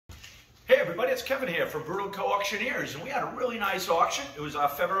everybody, it's Kevin here from Bruneau Auctioneers, and we had a really nice auction. It was our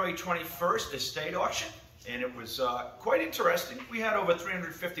February 21st estate auction, and it was quite interesting. We had over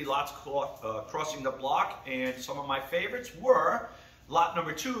 350 lots crossing the block, and some of my favorites were lot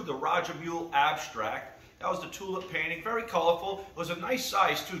number 2, the Roger Mühl abstract. That was the tulip painting, very colorful. It was a nice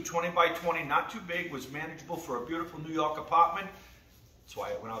size too, 20 by 20, not too big, was manageable for a beautiful New York apartment. That's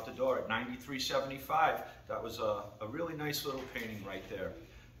why it went out the door at $93.75. That was a really nice little painting right there.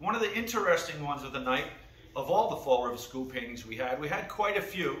 One of the interesting ones of the night, of all the Fall River School paintings we had quite a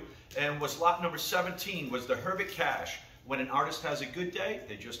few, and was lot number 17, was the Herbert Cash. When an artist has a good day,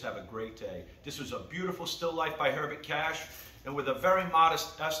 they just have a great day. This was a beautiful still life by Herbert Cash, and with a very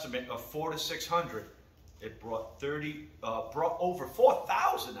modest estimate of $400 to $600, it brought over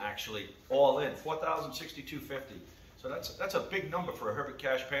 4,000 actually, all in, $4,062.50. So that's a big number for a Herbert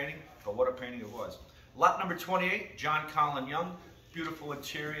Cash painting, but what a painting it was. Lot number 28, John Carlin Young, beautiful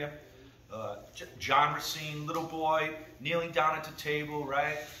interior. Genre scene, little boy kneeling down at the table,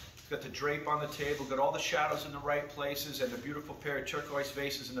 right? Got the drape on the table, got all the shadows in the right places, and a beautiful pair of turquoise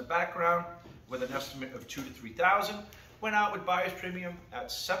vases in the background with an estimate of $2,000 to $3,000. Went out with buyer's premium at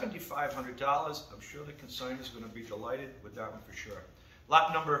 $7,500. I'm sure the consignor is going to be delighted with that one for sure.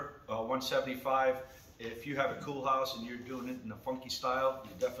 Lot number 175. If you have a cool house and you're doing it in a funky style,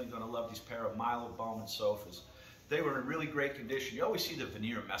 you're definitely going to love these pair of Milo Bowman sofas. They were in really great condition. You always see the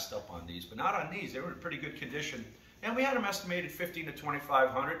veneer messed up on these, but not on these. They were in pretty good condition. And we had them estimated $1,500 to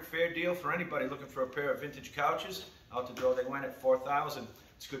 $2,500. Fair deal for anybody looking for a pair of vintage couches. Out the door they went at $4,000.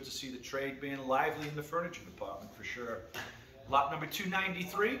 It's good to see the trade being lively in the furniture department for sure. Lot number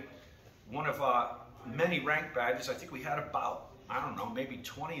 293, one of our many rank badges. I think we had about, I don't know, maybe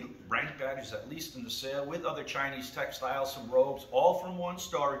 20 rank badges at least in the sale with other Chinese textiles, some robes, all from one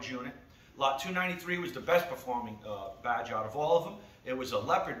storage unit. Lot 293 was the best performing badge out of all of them. It was a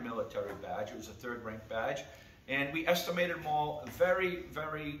leopard military badge. It was a third rank badge. And we estimated them all very,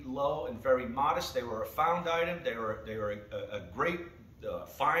 very low and very modest. They were a found item. They were a great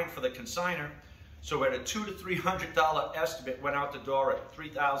find for the consignor. So at a $200 to $300 estimate, went out the door at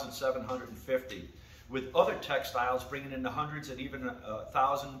 $3,750. With other textiles bringing in the hundreds and even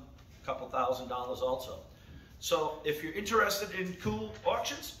couple thousand dollars also. So if you're interested in cool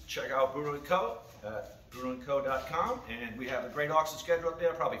auctions, check out Bruneau & Co. at bruneauandco.com, and we have a great auction schedule up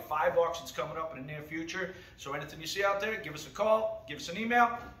there, probably 5 auctions coming up in the near future. So anything you see out there, give us a call, give us an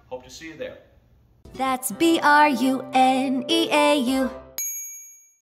email. Hope to see you there. That's BRUNEAU.